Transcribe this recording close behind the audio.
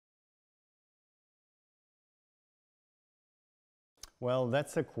Well,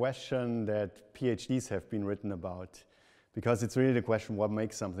 that's a question that PhDs have been written about, because it's really the question, what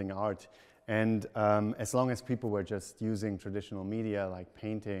makes something art? And as long as people were just using traditional media like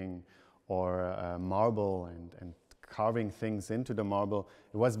painting or marble and carving things into the marble,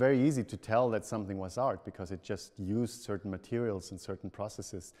 it was very easy to tell that something was art because it just used certain materials and certain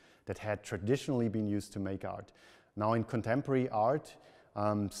processes that had traditionally been used to make art. Now in contemporary art,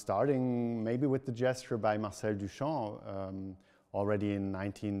 starting maybe with the gesture by Marcel Duchamp, already in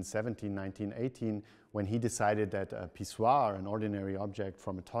 1917, 1918, when he decided that a pissoir, an ordinary object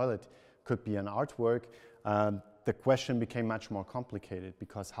from a toilet, could be an artwork, the question became much more complicated,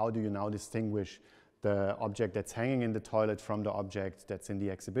 because how do you now distinguish the object that's hanging in the toilet from the object that's in the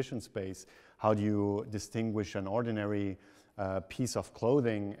exhibition space? How do you distinguish an ordinary piece of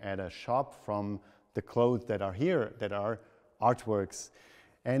clothing at a shop from the clothes that are here, that are artworks?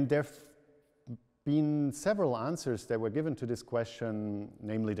 And there have been several answers that were given to this question,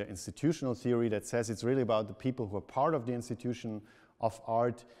 namely the institutional theory that says it's really about the people who are part of the institution of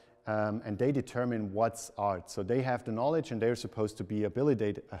art, and they determine what's art. So they have the knowledge and they're supposed to be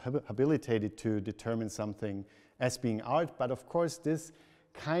habilitated to determine something as being art. But of course this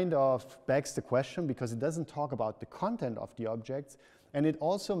kind of begs the question, because it doesn't talk about the content of the objects, and it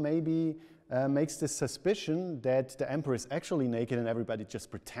also maybe makes the suspicion that the emperor is actually naked and everybody just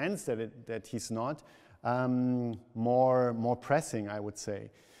pretends that he's not, more pressing, I would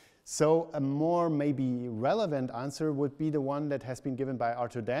say. So a more maybe relevant answer would be the one that has been given by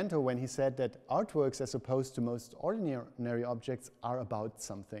Arthur Danto when he said that artworks, as opposed to most ordinary objects, are about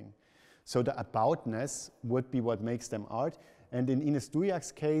something. So the aboutness would be what makes them art. And in Ines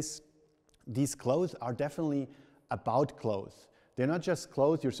Doujak's case, these clothes are definitely about clothes. They're not just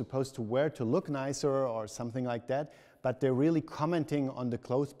clothes you're supposed to wear to look nicer or something like that, but they're really commenting on the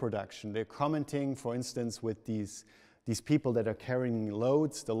clothes production. They're commenting, for instance, with these people that are carrying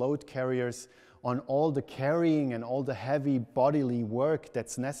loads, the load carriers, on all the carrying and all the heavy bodily work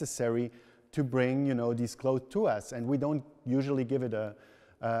that's necessary to bring, you know, these clothes to us. And we don't usually give it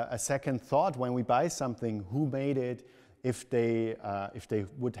a second thought when we buy something, who made it, if they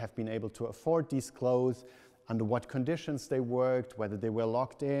would have been able to afford these clothes, under what conditions they worked, whether they were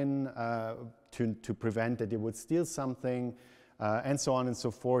locked in to prevent that they would steal something, and so on and so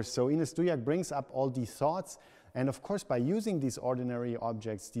forth. So Ines Doujak brings up all these thoughts, and of course by using these ordinary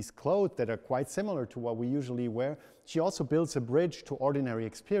objects, these clothes that are quite similar to what we usually wear, she also builds a bridge to ordinary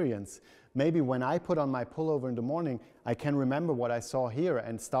experience. Maybe when I put on my pullover in the morning, I can remember what I saw here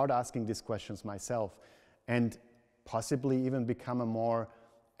and start asking these questions myself, and possibly even become a more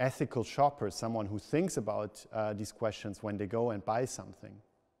ethical shopper, someone who thinks about these questions when they go and buy something.